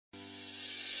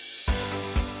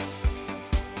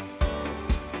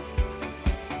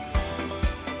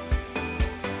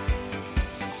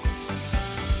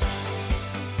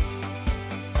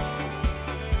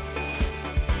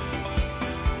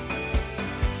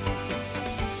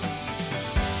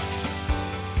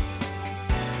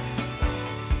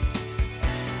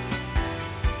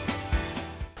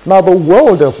Now, the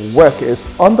world of work is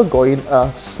undergoing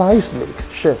a seismic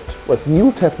shift with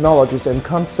new technologies and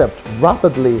concepts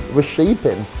rapidly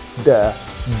reshaping the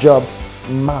job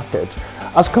market.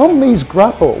 As companies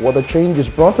grapple with the changes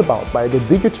brought about by the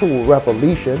digital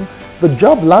revolution, the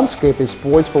job landscape is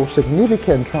poised for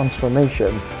significant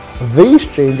transformation. These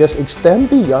changes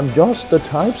extend beyond just the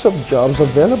types of jobs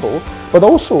available, but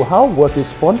also how work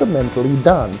is fundamentally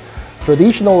done.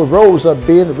 Traditional roles are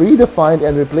being redefined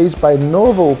and replaced by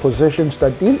novel positions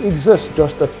that didn't exist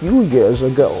just a few years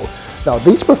ago. Now,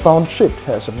 this profound shift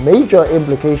has major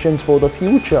implications for the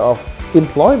future of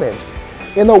employment.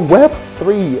 In a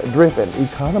Web3 driven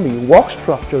economy, work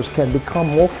structures can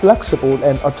become more flexible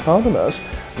and autonomous,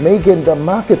 making the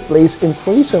marketplace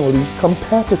increasingly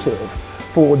competitive.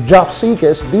 For job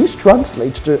seekers, this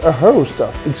translates to a host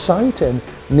of exciting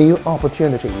new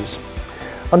opportunities.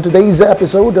 On today's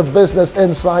episode of Business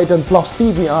Insight and Plus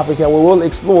TV Africa, we will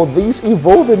explore this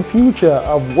evolving future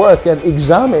of work and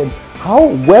examine how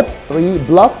Web3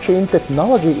 blockchain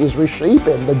technology is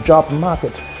reshaping the job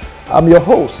market. I'm your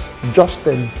host,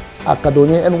 Justin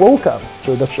Akadonye, and welcome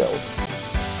to the show.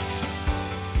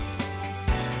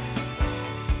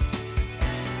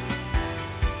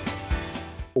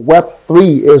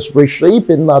 Web3 is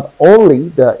reshaping not only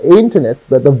the internet,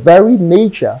 but the very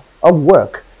nature of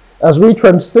work. As we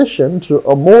transition to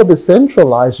a more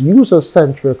decentralized,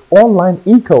 user-centric online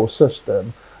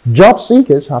ecosystem, job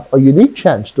seekers have a unique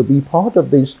chance to be part of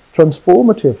this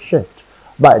transformative shift.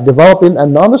 By developing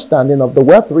an understanding of the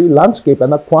Web3 landscape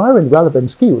and acquiring relevant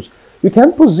skills, you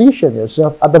can position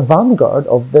yourself at the vanguard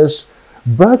of this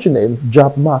burgeoning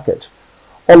job market.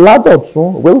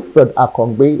 Oladotun Wilfred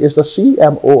Akongbe is the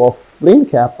CMO of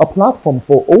FlameCap, a platform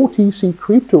for OTC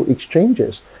crypto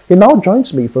exchanges. He now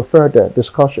joins me for further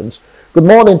discussions. Good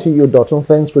morning to you, Dotun.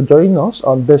 Thanks for joining us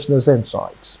on Business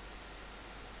Insights.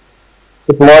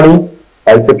 Good morning.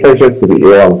 It's a pleasure to be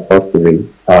here on First today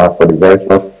for the very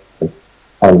first time.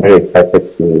 I'm very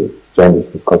excited to join this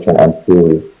discussion and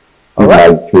to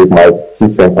my 2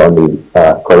 cents on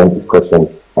the current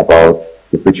discussion about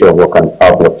the future of work and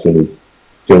how blockchain is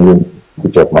changing the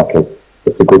job market.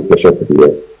 It's a good pleasure to be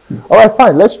here. All right,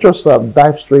 fine. Let's just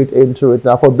dive straight into it.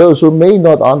 Now, for those who may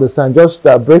not understand, just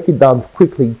break it down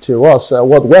quickly to us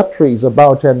what Web3 is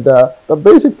about and the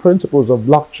basic principles of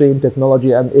blockchain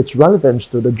technology and its relevance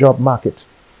to the job market.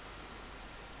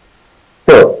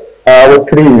 So,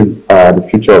 Web3 is the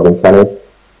future of internet,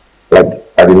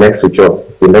 like the next future,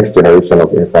 the next generation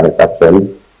of internet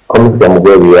actually. Coming from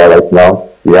where we are right now,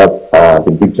 we have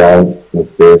the big giants in the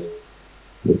space,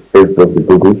 the Facebook, the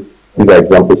Google. These are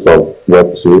examples of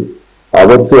Web2.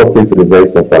 Web2 operates in a very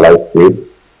centralized way.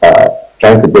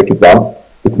 Trying to break it down,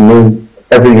 it means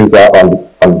every user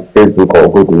on Facebook or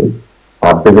Google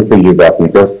are basically users. You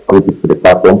just go to the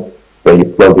platform, then you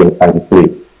plug in and you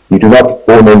play. You do not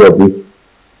own any of this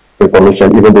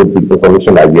information, even though the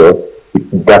information are yours.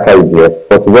 The data is yours.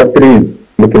 But Web3 is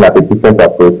looking at a different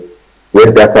approach, where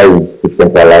data is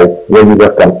decentralized, where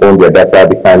users can own their data,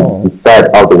 they can decide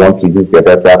how they want to use their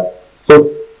data.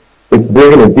 So it's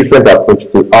bringing a different approach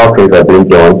to how things are being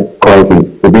done currently.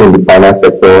 To be in the finance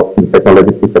sector, in the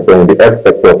technological sector, in the health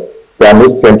sector, there are no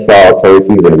central authorities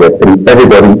in Web3.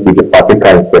 Everybody is a partaker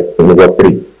in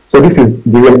Web3. So this is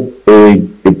giving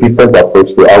a different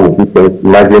approach to how we do things.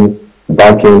 Imagine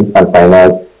banking and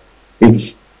finance,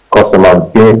 each customer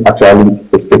being actually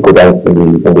a stakeholder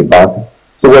in the bank.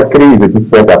 So Web3 is a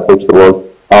different approach towards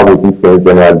how we do things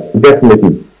generally. So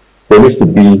definitely,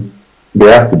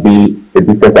 there has to be a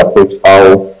different approach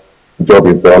how the job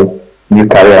is done. New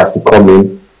career has to come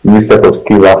in, new set of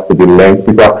skills has to be learned,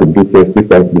 people have to do things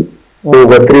differently. So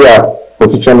Web3 has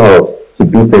positioned us to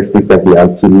do things differently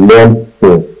and to learn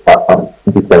things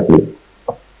differently.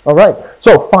 All right,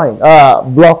 so fine.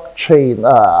 Blockchain,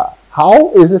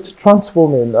 how is it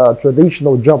transforming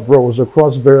traditional job roles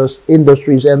across various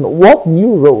industries, and what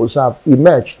new roles have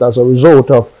emerged as a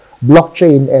result of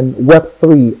blockchain and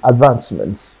Web3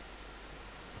 advancements?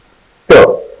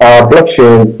 So,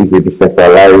 blockchain is a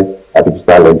decentralized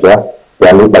digital ledger.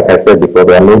 There are no, like I said before,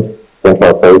 there are no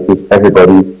central authorities.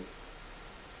 Everybody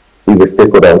is a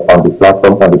stakeholder on the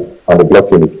platform, on the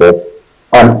blockchain itself.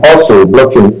 And also,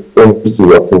 blockchain aims to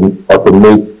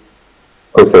automate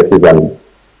processes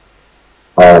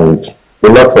and a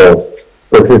lot of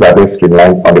processes are being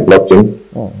streamlined on the blockchain.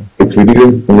 It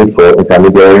reduces the need for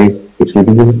intermediaries. It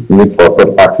reduces the need for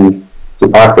third parties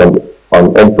to act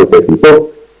on end processes. So,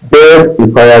 there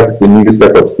requires a new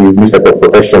set of skills, new set of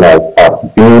professionals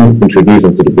are being introduced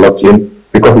into the blockchain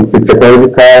because it's a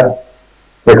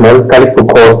technologically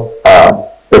focused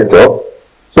sector.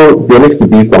 So there needs to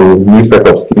be some new set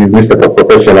of skills, new set of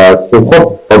professionals. So some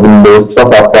of the most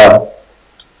sought after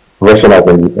professionals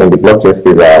in the blockchain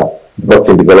space are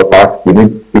blockchain developers. We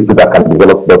need people that can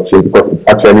develop blockchain because it's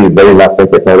actually a very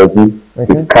nascent technology.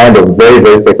 It's kind of very,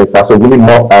 very technical. So we need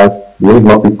more hands, we need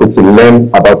more people to learn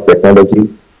about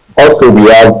technology. Also, we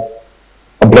have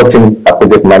a blockchain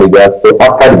project manager. So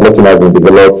after the blockchain has been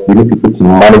developed, we need people to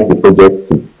manage the project,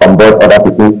 to onboard other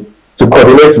people, to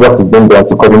coordinate what is being done,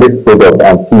 to coordinate products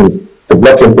and teams. So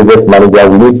blockchain project manager,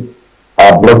 we need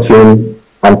a blockchain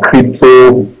and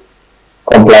crypto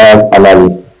compliance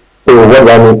analyst. So what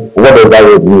does that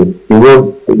word mean?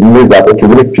 It means that okay,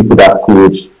 we need people that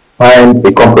could find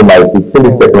a compromise between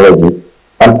this technology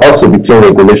and also between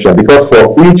regulation. Because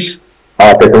for each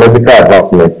technological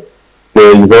advancement,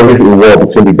 there is always a war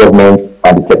between the government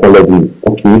and the technology.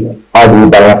 Okay, how do we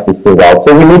balance these things out?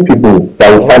 So we need people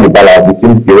that will find the balance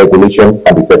between the regulation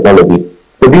and the technology.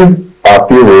 So these are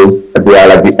few roles. They are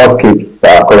like the upkeep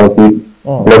that are currently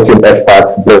blockchain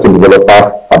experts, blockchain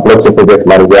developers, a blockchain project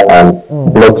manager, and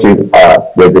blockchain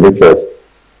regulators.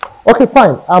 Okay,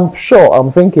 fine.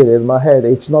 I'm thinking in my head,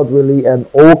 it's not really an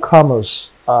all-comers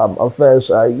affairs.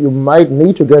 You might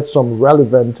need to get some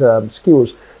relevant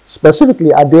skills.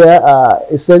 Specifically, are there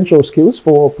essential skills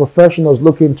for professionals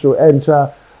looking to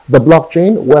enter the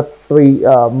blockchain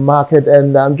Web3 market,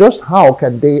 and just how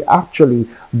can they actually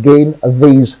gain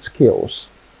these skills?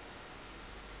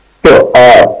 So,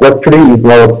 Web3 is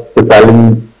not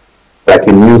totally like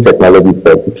a new technology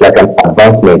itself. It's like an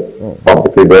advancement of the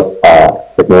previous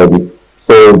technology.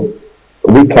 So,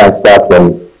 we can start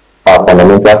from our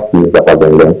fundamental skills that have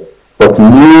been learned, but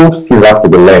new skills have to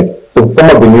be learned. So, some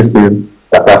of the new skills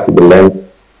that have to be learned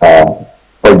for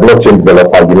a blockchain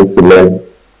developer, you need to learn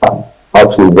how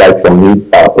to write some new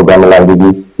programming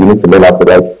languages. You need to learn how to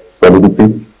write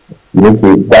Solidity. You need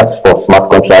to, that's for smart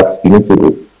contracts. You need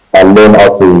to learn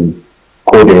how to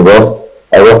code in Rust.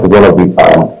 Rust is one of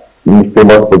the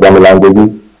famous programming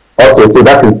languages. Also, so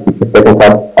that is the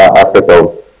technical aspect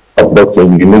of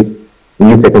blockchain. You need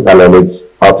new technical knowledge,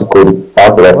 how to code,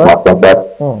 how to write smart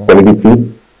contracts,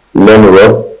 Solidity, learn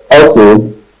Rust. Also,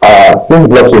 since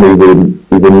blockchain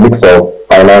is a mix of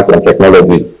finance and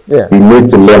technology, you need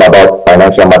to learn about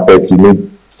financial markets. You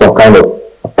need some kind of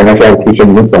financial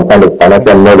inclusion. You need some kind of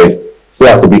financial knowledge. So it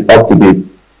has to be up to date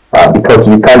because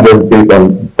we can't just base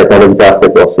on technological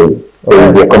aspect also. There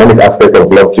is the economic aspect of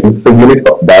blockchain. So you need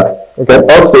that. Then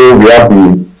also we have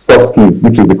the soft skills,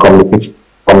 which is the communication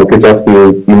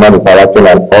skills, human interaction,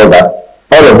 and all that.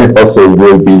 All of this also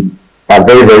will be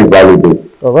very, very valuable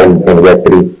in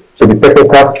Web3. So the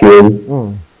technical skills,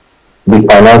 the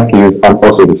finance skills, and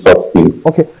also the soft skills.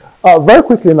 Okay. Very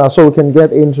quickly now, so we can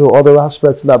get into other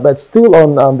aspects now, but still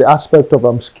on the aspect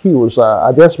of skills,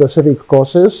 are there specific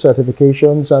courses,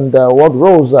 certifications, and what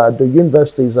roles do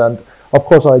universities and, of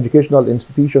course, our educational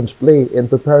institutions play in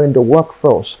preparing the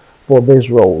workforce for these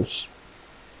roles?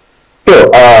 So,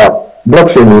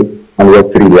 blockchain and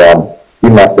Web3 are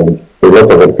still nascent. A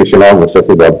lot of educational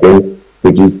resources are being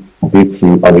produced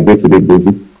on a day-to-day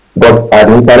basis, but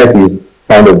the internet is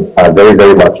kind of very,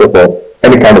 very mature for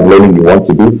any kind of learning you want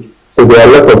to do. So there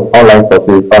are lots of online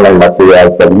courses, online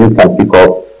materials that you can pick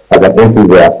up as an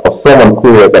enthusiast or someone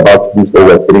curious about this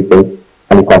Web3 thing,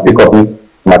 and you can pick up these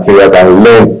materials and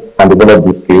learn and develop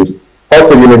these skills.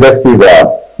 Also, universities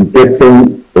are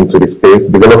getting into the space,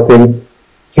 developing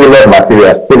tailored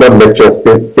materials, tailored lectures,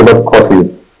 tailored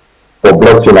courses for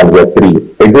blockchain and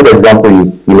Web3. A good example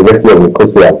is University of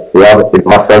Nicosia. We have a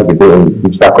master's degree in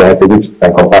digital currency, which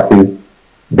encompasses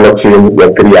blockchain,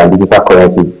 Web3, and digital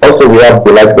currency. Also, we have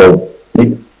the likes of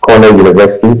Cornell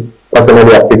universities.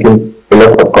 Personally, I've taken a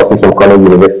lot of courses from Cornell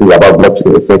University about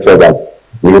blockchain essentials and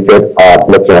related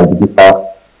blockchain and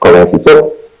digital currency.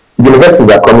 So, universities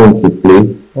are coming into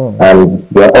play, and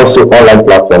there are also online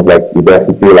platforms like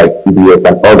University, like EBS,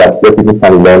 and all that, where people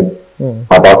can learn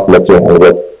about blockchain and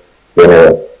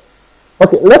Web3.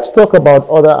 Okay, let's talk about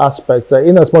other aspects,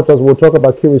 in as much as we'll talk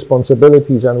about key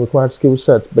responsibilities and required skill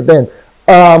sets, but then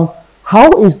how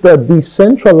is the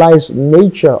decentralized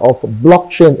nature of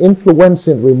blockchain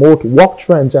influencing remote work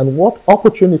trends, and what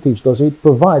opportunities does it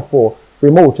provide for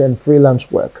remote and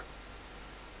freelance work?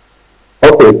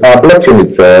 Okay, blockchain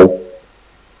itself,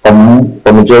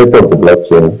 for majority of the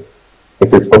blockchain,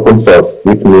 it is open source,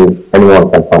 which means anyone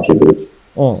can contribute.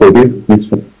 So this gives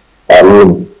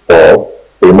room for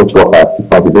remote workers to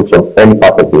contribute from any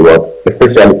part of the world,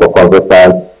 especially for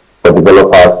consultants, for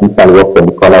developers who can work from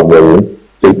the corner of their room.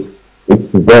 So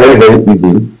it's very, very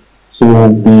easy to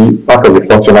be part of the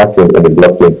functional team in the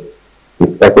blockchain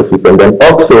ecosystem. Then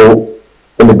also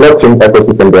in the blockchain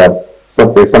ecosystem,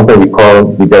 there's something we call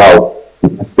the DAO.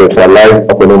 it's centralized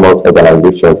autonomous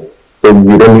organization. So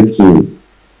you don't need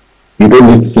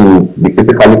to be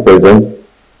physically present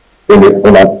in a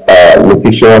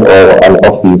location or an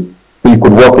office. So you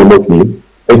could work remotely.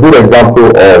 A good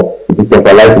example of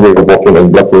decentralized way of working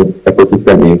in blockchain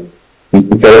ecosystem is the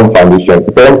Ethereum Foundation.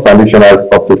 Ethereum Foundation has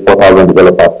up to 4,000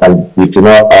 developers, and we do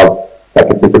not have like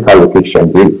a physical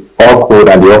location. They all code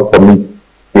and they all commit,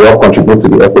 they all contribute to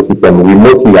the ecosystem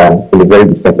remotely and in a very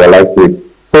decentralized way.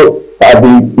 So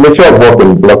the nature of work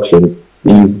in blockchain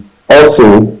is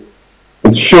also,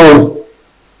 it shows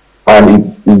and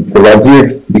it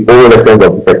radiates the whole essence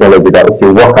of the technology that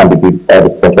okay, what can be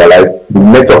decentralized, the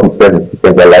network itself is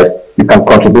decentralized, you can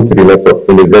contribute to the network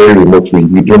in a very remote way,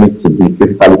 you don't need to be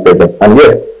physically present. And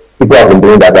yes, people have been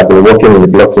doing that. I've been working in the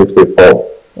blockchain space for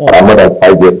more than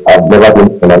 5 years. I've never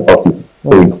been in an office,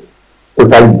 so it's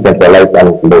totally decentralized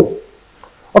and remote.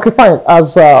 Okay, fine.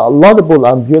 As laudable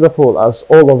and beautiful as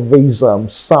all of these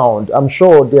sound, I'm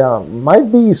sure there might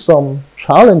be some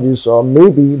challenges or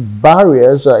maybe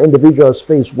barriers individuals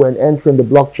face when entering the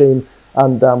blockchain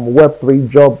and Web3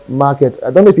 job market.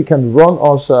 I don't know if you can run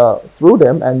us through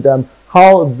them and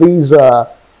how these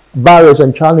barriers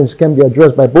and challenges can be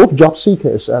addressed by both job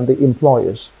seekers and the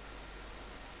employers.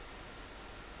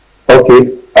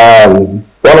 Okay.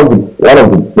 One of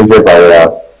the major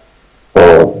barriers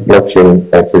for blockchain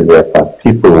enthusiasts and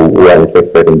people who are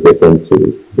interested in getting into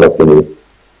blockchain is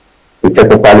the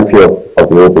technicality of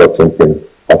the whole blockchain thing.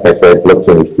 Like I said,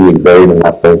 blockchain is still very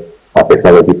nascent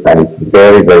technology and it's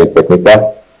very, very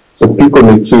technical. So people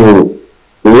need to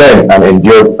learn and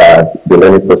endure the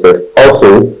learning process.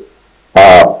 Also,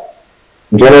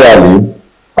 generally,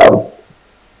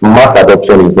 mass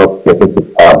adoption is not getting to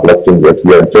blockchain yet.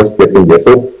 We are just getting there.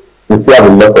 So we still have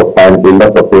a lot of time, a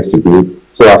lot of things to do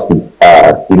so as to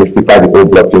demystify the whole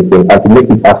blockchain thing and to make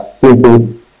it as simple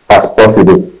as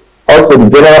possible. Also, the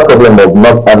general problem of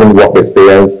not having work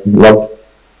experience, not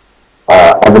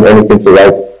having anything to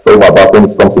write home about when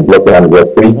it comes to blockchain and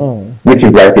Web3, which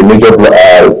is like a major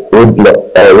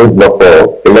roadblock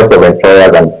for a lot of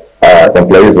employers and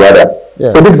employees rather.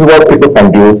 Yeah. So this is what people can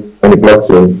do on the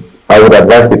blockchain. I would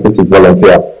advise people to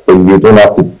volunteer, so you don't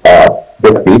have to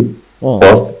get paid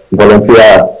first.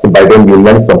 Volunteer, so by then you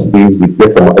learn some skills, you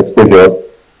get some exposure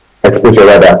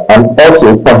rather, and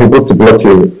also contribute to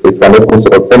blockchain. It's an open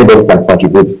source, anybody can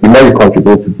contribute. The more you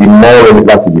contribute, the more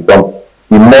relevant you become,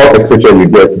 the more exposure you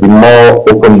get, the more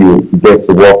open you get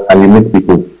to work and you meet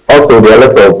people. Also, there are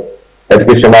lots of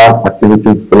educational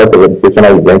activities, a lot of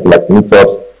educational events like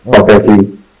meetups, conferences.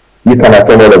 You can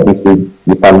attend all of these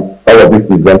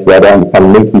events rather, you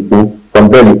can meet people. From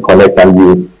there you connect and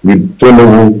you don't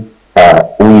know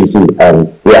who is who, and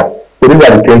yeah. So these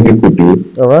are the things you could do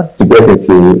to get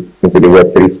into the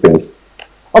Web3 space.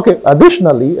 Okay.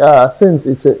 Additionally, since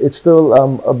it's still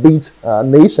a bit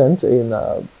nascent in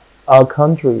our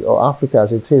country or Africa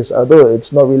as it is, although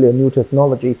it's not really a new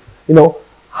technology,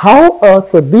 how are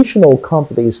traditional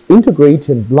companies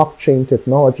integrating blockchain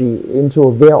technology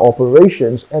into their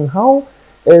operations, and how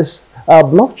is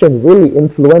blockchain really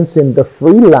influencing the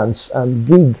freelance and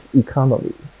gig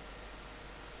economy?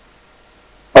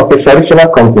 Okay, traditional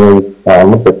companies,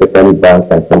 most especially banks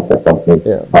and software companies,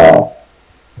 they're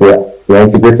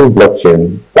integrating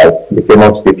blockchain, like the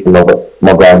famous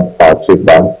Morgan Chase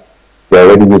Bank. They're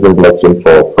already using blockchain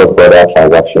for cross-border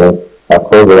transactions.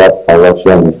 Cross-border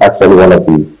transaction is actually one of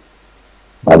the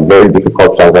very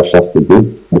difficult transactions to do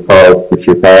because it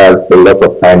requires a lot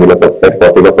of time, a lot of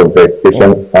effort, a lot of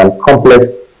verification, and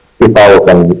complex paperwork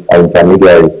and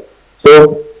intermediaries.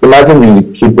 So imagine we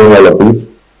keep doing all of this.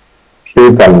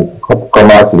 Trades and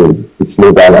commerce will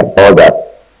slow down and all that.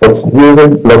 But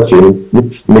using blockchain,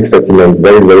 which makes settlement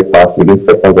very, very fast within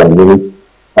seconds and minutes,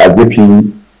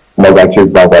 JP Morgan Chase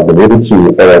Bank have been able to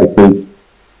eradicate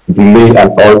delay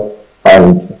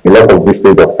and a lot of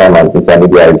wastage of time and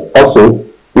intermediaries. Also,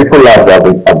 Ripple Labs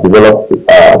have developed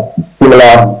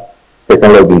similar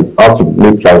technology, how to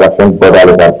make transactions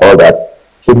borderless and all that.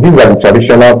 So these are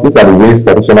the ways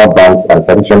traditional banks and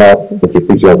traditional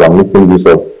institutions are making use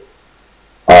of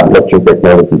blockchain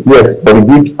technology. Yes, but the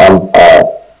gig and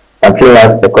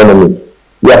freelance economy,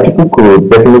 people could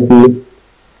definitely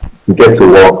get to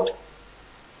work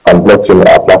on blockchain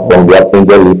platform. We have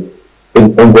AngelList.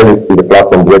 AngelList is a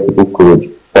platform where people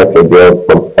could search a job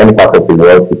from any part of the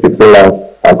world. It's a freelance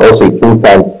and also a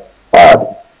full-time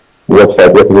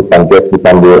website where people can get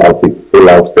full-time role and take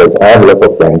freelance jobs. I have a lot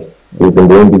of friends who've been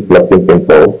doing this blockchain thing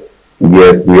for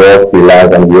years. We all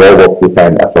freelance and we all work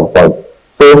full-time at some point.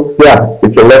 So yeah,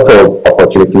 it's a lot of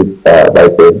opportunities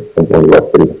right there in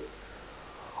Web3.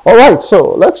 All right,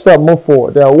 so let's move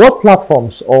forward. What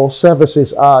platforms or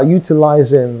services are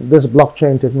utilizing this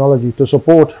blockchain technology to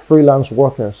support freelance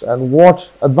workers, and what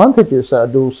advantages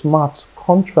do smart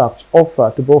contracts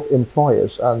offer to both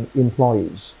employers and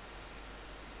employees?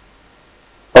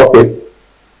 Okay,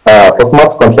 for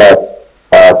smart contract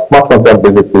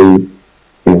basically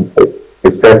is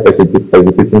a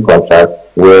self-executing contract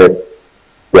where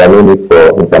there are no need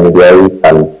for intermediaries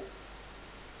and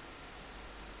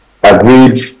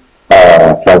agreed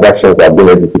transactions are being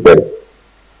executed.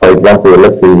 For example,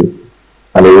 let's say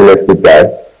I'm a real estate guy.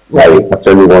 I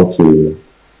actually want to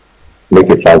make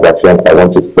a transaction. I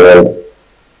want to sell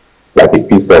like a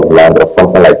piece of land or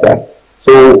something like that.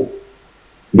 So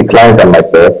the client and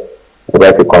myself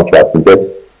write a contract. We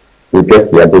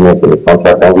get the agreement in the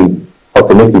contract and we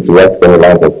automate it to write 20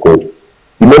 lines of code.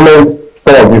 The moment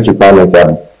some of these requirements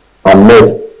are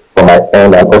met from my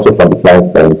end and also from the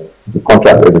client's end, the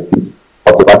contract executes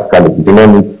automatically.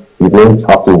 You don't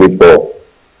have to wait for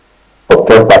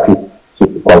third parties to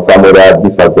confirm whether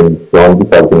this has been done,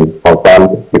 this has been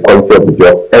confirmed, the quality of the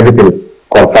job. Everything is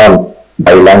confirmed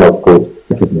by a line of code.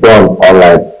 It is done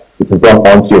online. It is done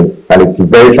on chain, and it's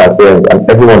very transparent, and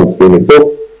everyone is seeing it.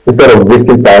 So instead of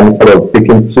wasting time, instead of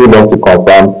taking too long to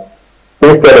confirm,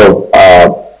 instead of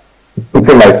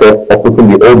putting myself or putting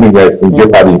the whole business in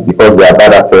jeopardy because there are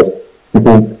bad actors,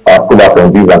 people are pulled out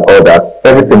from this and all that,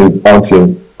 everything is on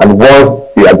chain. And once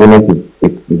the agreement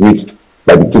is reached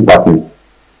by the two parties,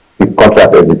 the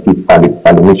contract executes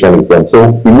and the mission is done.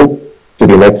 So we move to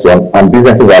the next one, and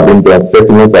businesses are being done,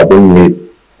 settlements are being made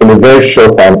in a very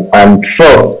short time, and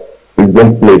trust is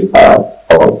being placed in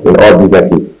all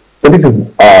businesses. So this is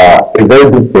a very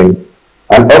good thing.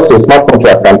 And also, smart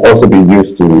contract can also be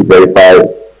used to verify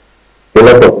a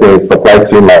lot of things, supply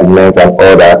chain management and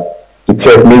all that, to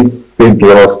checkmate fake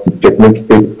draws, to checkmate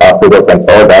fake products and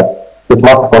all that. The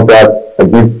smart contract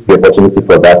gives the opportunity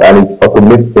for that, and it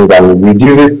automates things and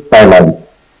reduces time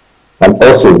and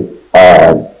also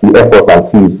the effort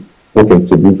and fees put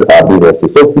into these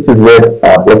businesses. So this is where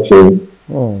blockchain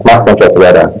smart contract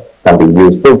rather can be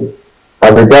used. So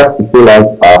as regards to freelance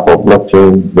for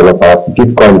blockchain developers,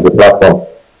 Gitcoin is a platform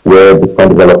where Bitcoin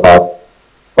developers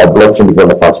or blockchain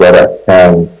developers rather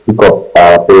can pick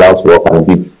up freelance work and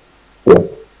gigs. Yeah.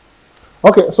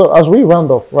 Okay, so as we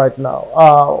round off right now,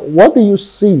 what do you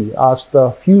see as the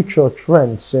future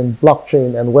trends in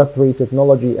blockchain and Web3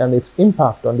 technology and its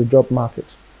impact on the job market?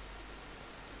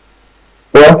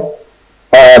 Well,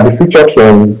 the future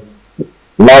trend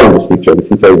now is the future. The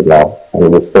future is now,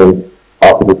 and we've seen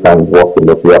how people can work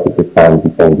remotely, how people can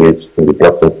be engaged in the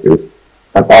blockchain space,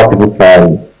 and how people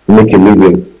can make a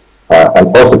living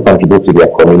and also contribute to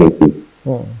their community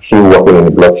through working in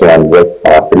the blockchain and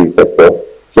Web3 sector.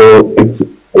 So it's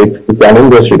an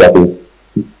industry that is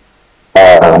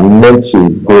meant to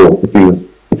grow. It is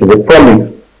a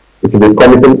promise. It is a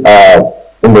promising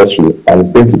industry, and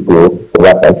it's going to grow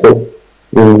over time. So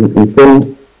we've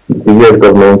seen the US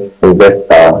government invest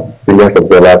billions of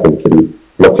dollars into the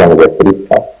blockchain and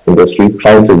Web3 industry,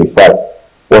 trying to decide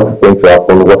what's going to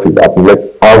happen, what is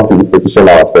happening, how do we position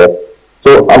ourselves.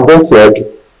 So I'm going to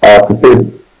like to say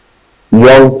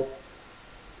young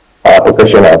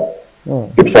professionals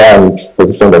to try and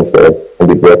position themselves in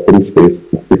the Web3 space.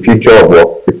 It's the future of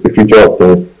work. It's the future of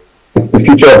things. It's the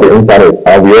future of the internet,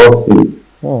 and we all see.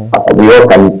 We all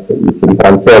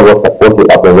can tell what will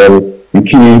happen when you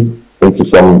key into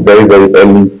some very very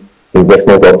early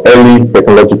investment or early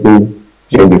technological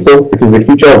changes. So it is the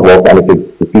future of work, and it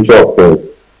is the future of things.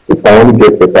 It can only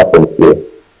get better from here.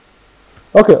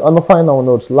 Okay, on the final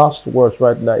notes, last words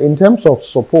right now. In terms of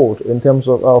support, in terms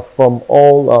of from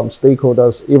all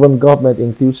stakeholders, even government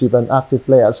inclusive and active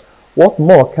players, what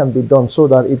more can be done so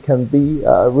that it can be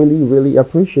really, really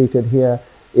appreciated here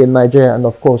in Nigeria and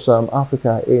of course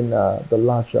Africa in the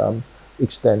large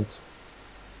extent?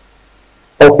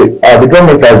 Okay, the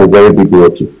government has a very big role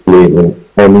to play in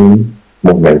any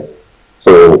movement.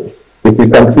 So if we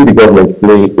can see the government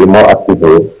play a more active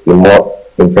role, a more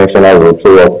intentional role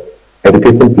towards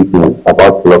educating people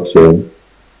about blockchain,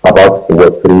 about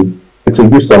Web3, it will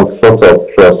give some sort of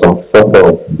trust, some sort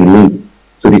of belief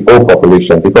to the whole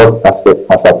population, because as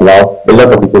of now, a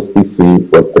lot of people still see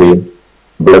Web3,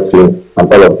 blockchain,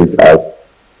 and all of this as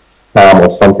scam or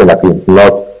something that is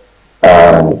not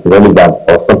relevant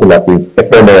or something that is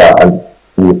ephemeral and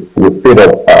will fade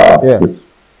up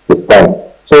with time.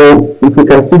 So if you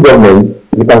can see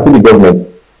the government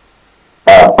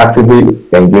actively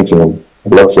engaging in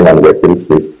blockchain and Web3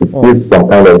 space, it gives some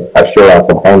kind of assurance,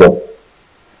 some kind of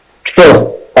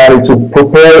trust, and to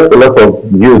prepare a lot of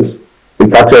youth.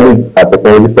 It's actually a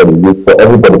technology for the youth, for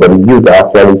everybody, but the youth are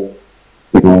actually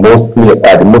with mostly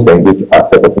the most engaged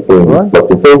set of people in the Right.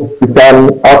 blockchain. So you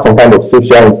can have some kind of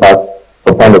social impact,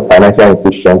 some kind of financial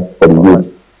inclusion for the youth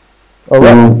All right.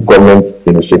 through government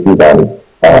initiative and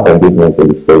engagement in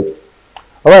the space.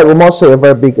 All right, we must say a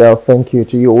very big thank you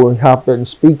to you. We have been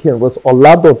speaking with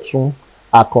Oladotun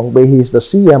Akongbe. He's the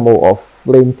CMO of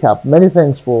FlameCap. Many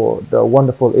thanks for the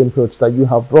wonderful inputs that you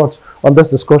have brought on this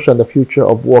discussion, the future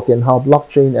of work and how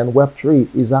blockchain and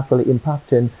Web3 is actually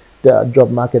impacting the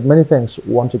job market. Many thanks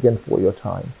once again for your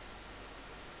time.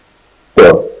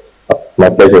 So, my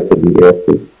pleasure to be here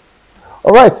too.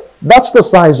 All right, that's the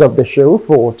size of the show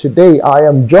for today. I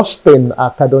am Justin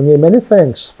Akadonye. Many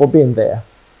thanks for being there.